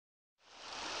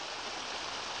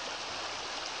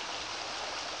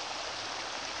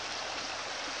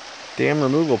Dam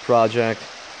removal project.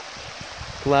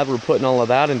 Glad we're putting all of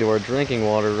that into our drinking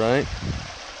water, right?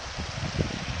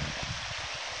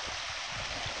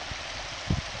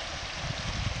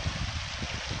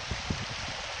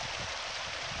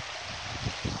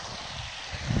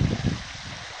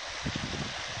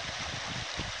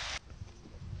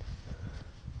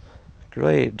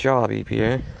 Great job,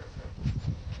 EPA.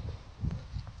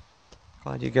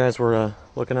 Glad you guys were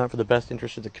looking out for the best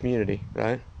interest of the community,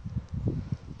 right?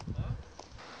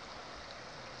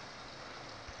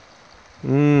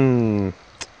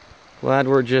 Glad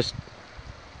we're just,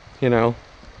 you know,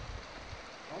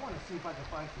 I want to see if I can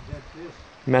find some dead fish.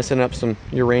 Messing up some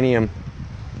uranium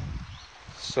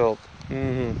silt.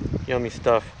 Yummy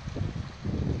stuff.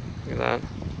 Look at that.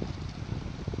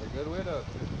 A good way to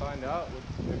find out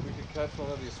if we could catch one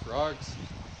of these frogs.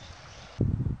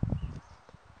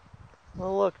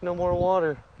 Oh look, no more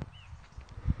water.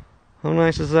 How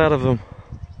nice is that of them?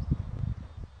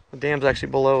 The dam's actually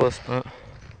below us, but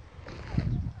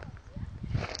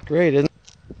great, isn't it?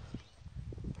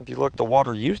 If you look, the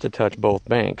water used to touch both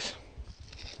banks.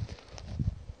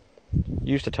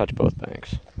 Used to touch both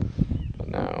banks. But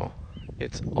now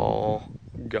it's all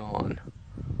gone.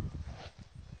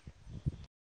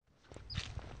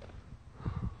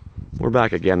 We're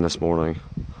back again this morning.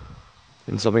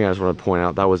 And something I just want to point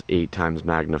out, that was 8 times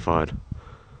magnified.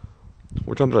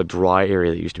 We're talking about a dry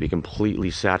area that used to be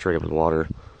completely saturated with water.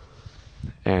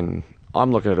 And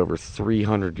I'm looking at over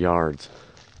 300 yards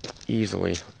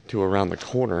easily to around the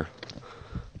corner.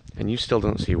 And you still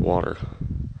don't see water.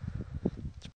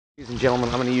 Ladies and gentlemen,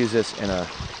 I'm going to use this in a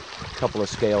couple of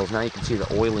scales. Now you can see the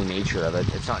oily nature of it.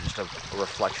 It's not just a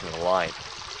reflection of the light.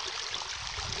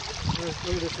 Look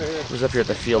at this right here. Who's up here at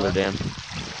the Fielder Dam?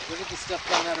 Look at the stuff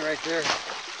coming out of right there.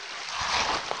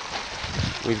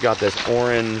 We've got this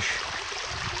orange,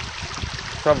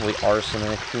 probably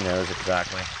arsenic, who knows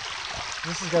exactly.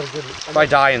 This has got a good... If I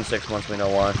die in 6 months, we know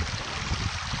why.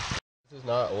 This is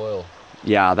not oil.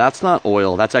 Yeah, that's not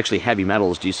oil, that's actually heavy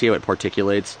metals. Do you see how it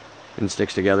particulates and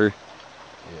sticks together?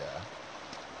 Yeah.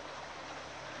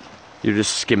 You're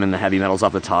just skimming the heavy metals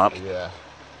off the top. Yeah.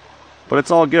 But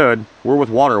it's all good. We're with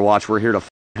Water Watch, we're here to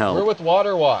help. We're with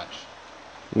Water Watch.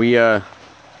 We're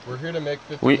here to make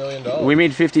 $50 million. We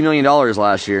made $50 million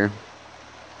last year.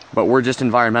 But we're just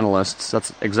environmentalists.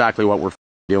 That's exactly what we're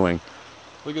doing.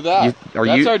 Look at that.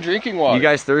 That's our drinking water. You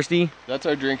guys thirsty? That's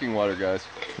our drinking water, guys.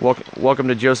 Welcome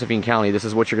to Josephine County. This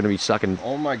is what you're going to be sucking.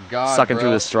 Oh my God, sucking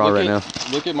through this straw right now.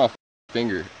 Look at my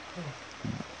finger.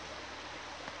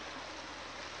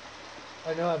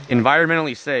 I know I've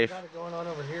Environmentally safe. got it going on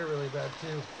over here really bad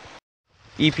too.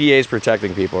 EPA is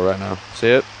protecting people right now. See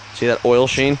it? See that oil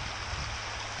sheen?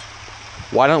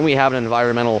 Why don't we have an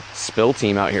environmental spill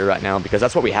team out here right now? Because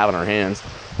that's what we have in our hands.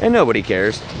 And nobody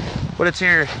cares. But it's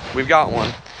here. We've got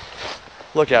one.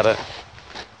 Look at it.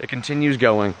 It continues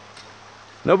going.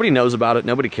 Nobody knows about it.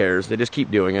 Nobody cares. They just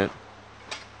keep doing it.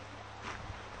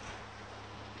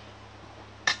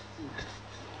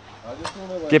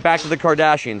 Get back to the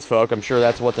Kardashians, folk. I'm sure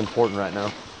that's what's important right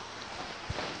now.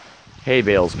 Hay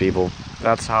bales, people.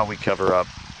 That's how we cover up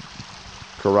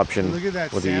corruption Look at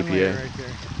that with the sand EPA. layer right there.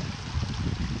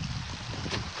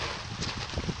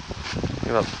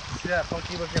 Look at See that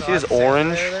funky looking See this odd sand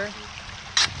orange? layer there?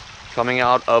 coming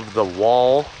out of the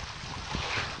wall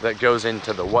that goes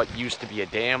into the what used to be a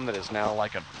dam that is now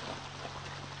like a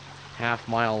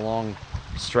half-mile long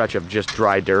stretch of just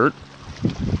dry dirt.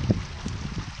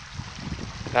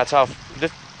 That's how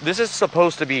this is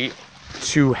supposed to be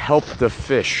to help the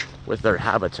fish with their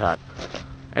habitat.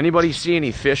 Anybody see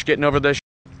any fish getting over this?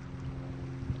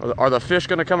 Are the fish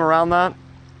going to come around that?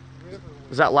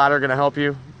 Is that ladder going to help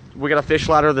you? We got a fish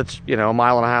ladder that's, you know, 1.5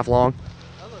 miles long.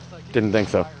 Didn't think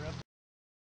so.